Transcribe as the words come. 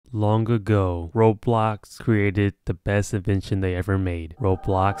Long ago, Roblox created the best invention they ever made,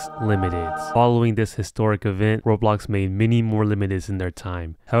 Roblox Limiteds. Following this historic event, Roblox made many more limiteds in their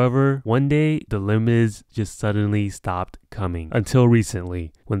time. However, one day, the limiteds just suddenly stopped coming. Until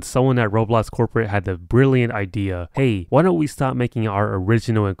recently, when someone at Roblox Corporate had the brilliant idea, hey, why don't we stop making our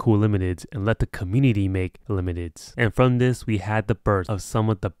original and cool limiteds and let the community make limiteds? And from this, we had the birth of some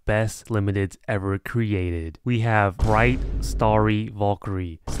of the best limiteds ever created. We have Bright Starry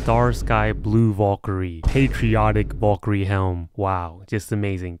Valkyrie, Star Sky Blue Valkyrie, Patriotic Valkyrie Helm. Wow, just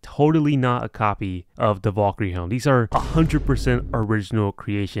amazing. Totally not a copy of the Valkyrie Helm. These are 100% original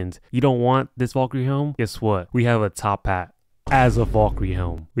creations. You don't want this Valkyrie Helm? Guess what? We have a top hat as a Valkyrie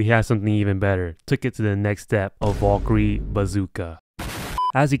Helm. We have something even better. Took it to the next step of Valkyrie Bazooka.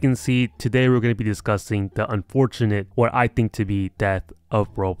 As you can see, today we're going to be discussing the unfortunate, what I think to be, death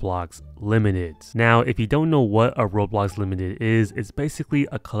of Roblox Limiteds. Now, if you don't know what a Roblox Limited is, it's basically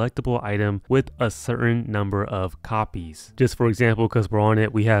a collectible item with a certain number of copies. Just for example, because we're on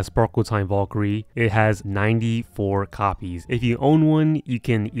it, we have Sparkle Time Valkyrie. It has 94 copies. If you own one, you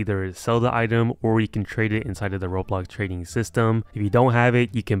can either sell the item or you can trade it inside of the Roblox trading system. If you don't have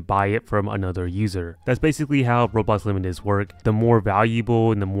it, you can buy it from another user. That's basically how Roblox Limiteds work. The more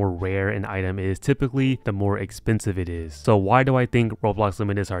valuable and the more rare an item is, typically the more expensive it is. So why do I think Roblox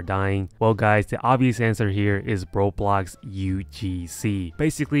Limiteds are dying? Well guys, the obvious answer here is Roblox UGC.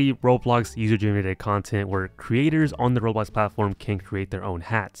 Basically, Roblox user-generated content where creators on the Roblox platform can create their own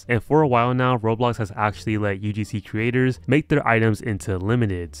hats. And for a while now, Roblox has actually let UGC creators make their items into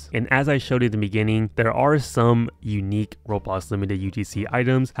limiteds. And as I showed in the beginning, there are some unique Roblox limited UGC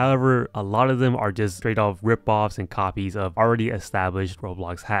items. However, a lot of them are just straight off rip-offs and copies of already established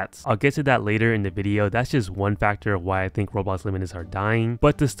Roblox hats. I'll get to that later in the video. That's just one factor of why I think Roblox limiteds are dying.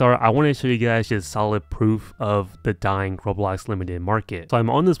 But to start, I want to show you guys just solid proof of the dying Roblox limited market. So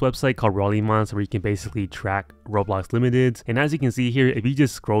I'm on this website called Rollymons where you can basically track Roblox limiteds. And as you can see here, if you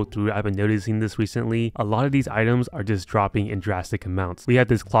just scroll through, I've been noticing this recently, a lot of these items are just dropping in drastic amounts. We have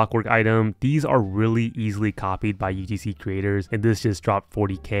this clockwork item. These are really easily copied by UGC creators, and this just dropped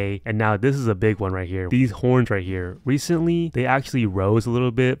 40k. And now this is a big one right here. These horns right here, recently they actually rose a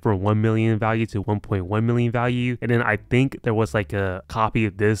little bit from 1 million value to 1.1 million value. And then I think there was like a copy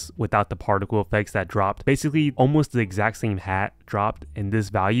of this without the particle effects that dropped. Basically almost the exact same hat dropped, and this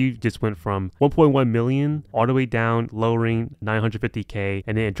value just went from 1.1 million all the way down, lowering 950k,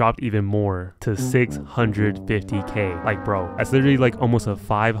 and then it dropped even more to 650k. Like bro, that's literally like almost a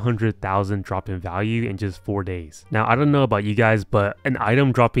 500,000 drop in value in just 4 days. Now I don't know about you guys, but an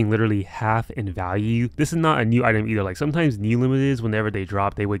item dropping literally half in value, this is not a new item either. Like sometimes new limiteds, whenever they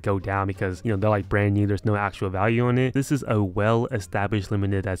drop, they would go down because, you know, they're like brand new, there's no actual value on it. This is a well-established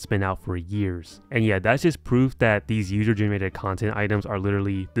limited that's been out for years. And yeah, that's just proof that these user-generated content items are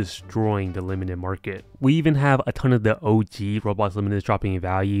literally destroying the limited market. We even have a ton of the OG Roblox limiteds dropping in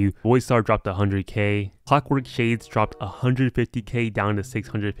value. Void Star dropped 100k. Clockwork Shades dropped 150k down to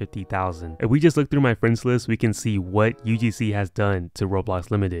 650,000. If we just look through my friends list, we can see what UGC has done to Roblox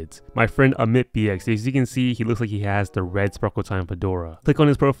limiteds. My friend Amit BX, as you can see, he looks like he has the red Sparkle Time fedora. Click on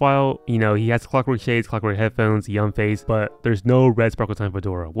his profile, you know, he has Clockwork Shades, Clockwork headphones, Yum face, but there's no red Sparkle Time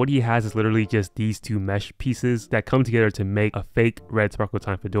fedora. What he has is literally just these two mesh pieces that come together to make a fake red Sparkle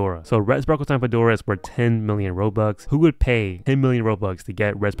Time fedora. So red Sparkle Time fedora is worth 10 million Robux. Who would pay 10 million Robux to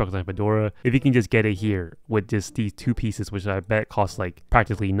get red Sparkle Time fedora if you can just get it here with just these two pieces, which I bet cost like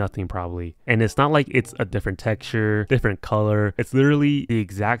practically nothing probably? And it's not like it's a different texture, different color. It's literally the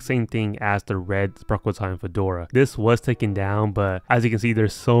exact same thing as the red Sparkle Time fedora. This was taken down, but as you can see,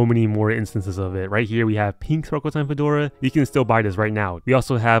 there's so many more instances of it. Right here we have pink Sparkle Time fedora. You can still buy this right now. We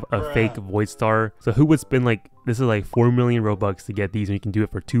also have a fake Void Star. So who would spend like, this is like 4 million Robux to get these, and you can do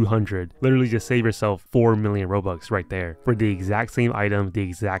it for 200. Literally just save yourself 4 million Robux right there for the exact same item, the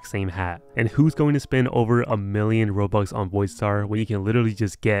exact same hat. And who's going to spend over 1 million Robux on Void Star when you can literally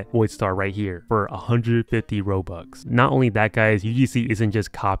just get Void Star right here for 150 Robux? Not only that guys, UGC isn't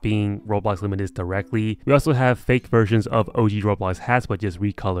just copying Roblox limiteds directly. We also have fake versions of OG Roblox hats, but just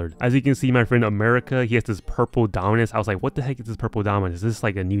recolored. As you can see, my friend America, he has this purple Dominus. I was like, what the heck is this purple Dominus? Is this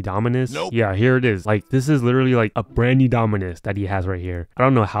like a new Dominus? Nope. Yeah, here it is. Like this is literally like a brand new Dominus that he has right here. I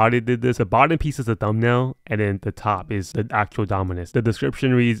don't know how they did this. The bottom piece is the thumbnail, and then the top is the actual Dominus. The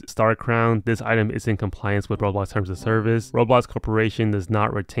description reads, Star Crown, this item is in compliance with Roblox terms of service. Roblox Corporation does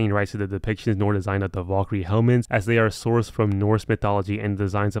not retain rights to the depictions nor design of the Valkyrie helmets, as they are sourced from Norse mythology and the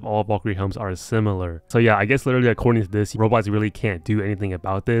designs of all Valkyrie helms are similar. So yeah, I guess literally according to this, Roblox really can't do anything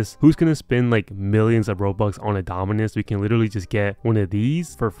about this. Who's gonna spend like millions of Robux on a Dominus? We can literally just get one of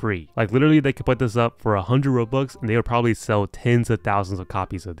these for free. Like literally they could put this up for 100 Robux and they would probably sell tens of thousands of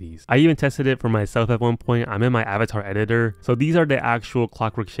copies of these. I even tested it for myself at one point. I'm in my avatar editor. So these are the actual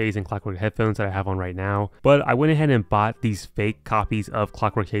Clockwork Shades and Clockwork headphones that I have on right now. But I went ahead and bought these fake copies of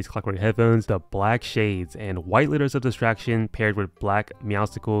Clockwork Shades, Clockwork headphones, the black shades and white letters of distraction paired with black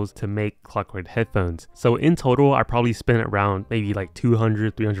meowsticles to make Clockwork headphones. So in total, I probably spent around maybe like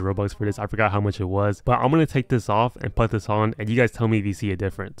 200, 300 Robux for this. I forgot how much it was, but I'm going to take this off and put this on and you guys tell me if you see a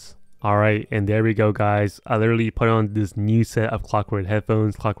difference. Alright, and there we go guys. I literally put on this new set of Clockwork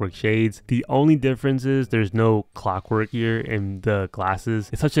headphones, Clockwork Shades. The only difference is there's no clockwork here in the glasses.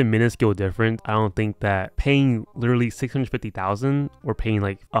 It's such a minuscule difference. I don't think that paying literally 650,000 or paying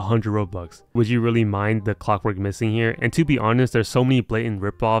like 100 Robux, would you really mind the clockwork missing here? And to be honest, there's so many blatant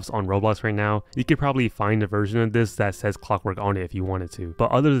ripoffs on Roblox right now. You could probably find a version of this that says clockwork on it if you wanted to.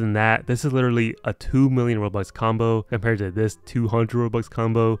 But other than that, this is literally a 2 million Robux combo compared to this 200 Robux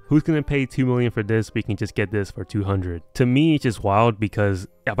combo. Who's gonna pay 2 million for this? We can just get this for 200. To me, it's just wild because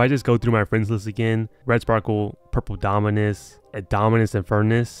if I just go through my friends list again, Red Sparkle, Purple Dominus, Dominus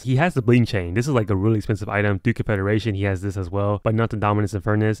Infernus. He has the bling chain. This is like a really expensive item. Through Confederation, he has this as well, but not the Dominus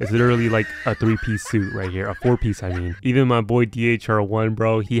Infernus. It's literally like a 3-piece suit right here, a 4-piece I mean. Even my boy DHR1,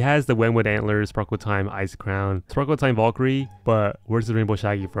 bro, he has the Whenwood Antlers, Sparkle Time Ice Crown, Sparkle Time Valkyrie, but where's the Rainbow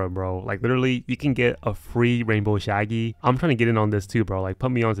Shaggy from, bro? Like literally, you can get a free Rainbow Shaggy. I'm trying to get in on this too, bro. Like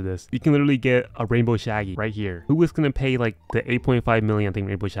put me onto this. You can literally get a Rainbow Shaggy right here. Who is gonna pay like the 8.5 million I think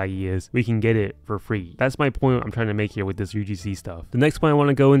Rainbow Shaggy is? We can get it for free. That's my point I'm trying to make here with this UGC stuff. The next point I want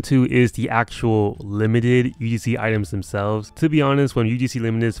to go into is the actual limited UGC items themselves. To be honest, when UGC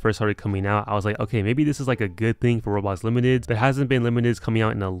limiteds first started coming out, I was like, okay, maybe this is like a good thing for Roblox limiteds. There hasn't been limiteds coming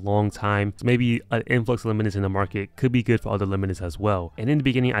out in a long time, so maybe an influx of limiteds in the market could be good for other limiteds as well. And in the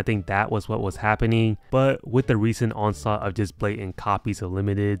beginning, I think that was what was happening, but with the recent onslaught of just blatant copies of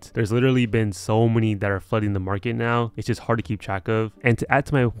limiteds, there's literally been so many that are flooding the market now. It's just hard to keep track of. And to add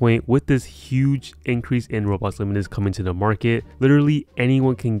to my point, with this huge increase in Roblox limiteds coming to the market, literally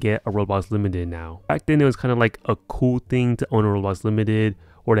anyone can get a Roblox limited now. Back then it was kind of like a cool thing to own a Roblox limited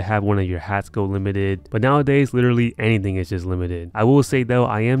or to have one of your hats go limited, but nowadays literally anything is just limited. I will say though,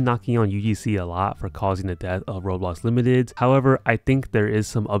 I am knocking on UGC a lot for causing the death of Roblox limiteds. However, I think there is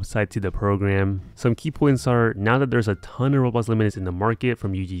some upside to the program. Some key points are, now that there's a ton of Roblox limiteds in the market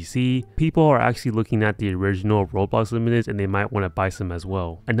from UGC, people are actually looking at the original Roblox limiteds and they might want to buy some as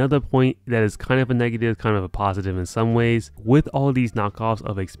well. Another point that is kind of a negative, kind of a positive in some ways, with all these knockoffs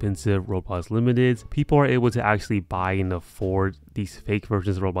of expensive Roblox limiteds, people are able to actually buy and afford these fake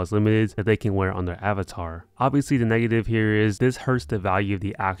versions of Roblox limiteds that they can wear on their avatar. Obviously, the negative here is this hurts the value of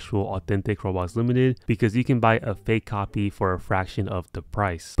the actual authentic Roblox limited because you can buy a fake copy for a fraction of the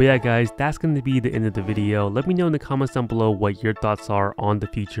price. But yeah guys, that's going to be the end of the video. Let me know in the comments down below what your thoughts are on the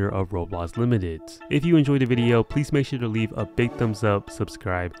future of Roblox limiteds. If you enjoyed the video, please make sure to leave a big thumbs up,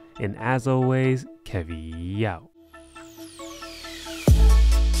 subscribe, and as always, Kevvy out.